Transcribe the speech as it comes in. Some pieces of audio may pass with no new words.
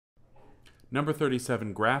Number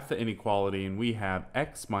 37, graph the inequality, and we have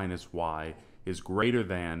x minus y is greater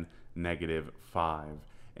than negative 5.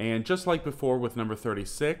 And just like before with number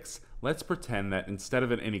 36, let's pretend that instead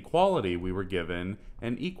of an inequality, we were given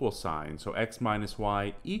an equal sign. So x minus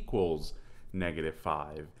y equals negative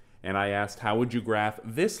 5. And I asked, how would you graph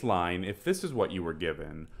this line if this is what you were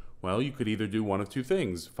given? Well, you could either do one of two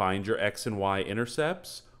things. Find your x and y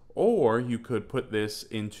intercepts, or you could put this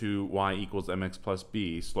into y equals mx plus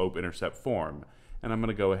b slope-intercept form. And I'm going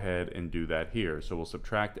to go ahead and do that here. So we'll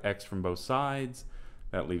subtract x from both sides.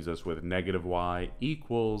 That leaves us with negative y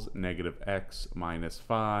equals negative x minus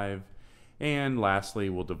 5. And lastly,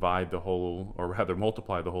 we'll divide the whole, or rather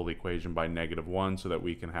multiply the whole equation by negative 1 so that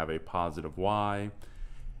we can have a positive y.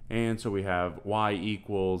 And so we have y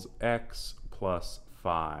equals x plus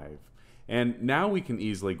 5. And now we can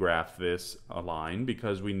easily graph this line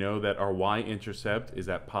because we know that our y-intercept is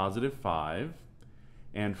at positive 5.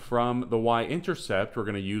 And from the y-intercept, we're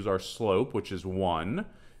going to use our slope, which is 1,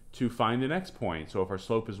 to find an x point. So if our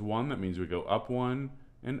slope is 1, that means we go up 1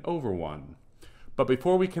 and over 1. But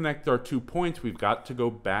before we connect our 2 points, we've got to go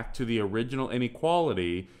back to the original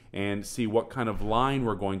inequality and see what kind of line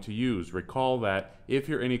we're going to use. Recall that if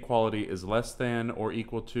your inequality is less than or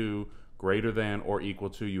equal to, greater than or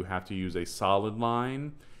equal to, you have to use a solid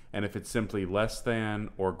line. And if it's simply less than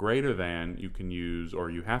or greater than, you can use,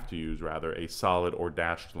 or you have to use rather, a solid or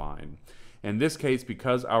dashed line. In this case,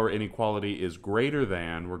 because our inequality is greater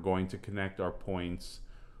than, we're going to connect our points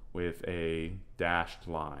with a dashed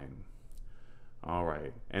line. All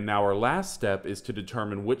right, and now our last step is to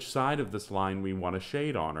determine which side of this line we want to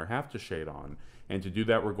shade on or have to shade on. And to do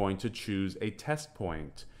that, we're going to choose a test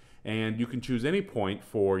point. And you can choose any point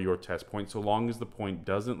for your test point so long as the point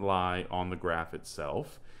doesn't lie on the graph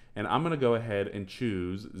itself. And I'm going to go ahead and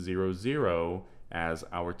choose 0, 0 as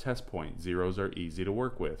our test point. Zeros are easy to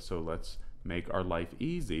work with, so let's make our life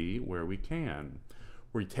easy where we can.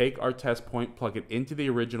 We take our test point, plug it into the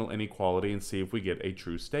original inequality, and see if we get a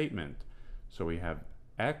true statement. So we have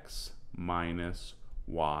x minus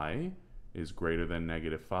y is greater than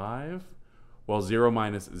negative 5. Well, 0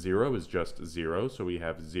 minus 0 is just 0, so we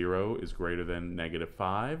have 0 is greater than negative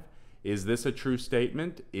 5. Is this a true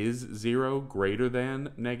statement? Is 0 greater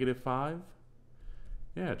than negative 5?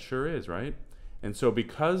 Yeah, it sure is, right? And so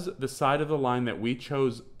because the side of the line that we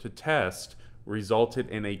chose to test resulted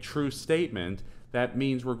in a true statement, that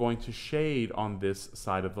means we're going to shade on this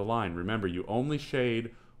side of the line. Remember, you only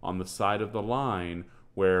shade on the side of the line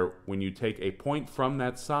where when you take a point from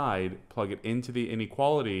that side, plug it into the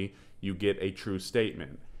inequality, you get a true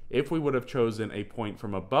statement. If we would have chosen a point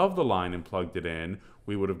from above the line and plugged it in,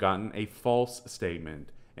 we would have gotten a false statement.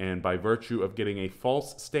 And by virtue of getting a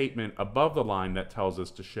false statement above the line, that tells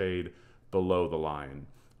us to shade below the line.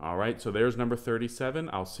 All right, so there's number 37.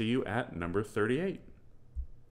 I'll see you at number 38.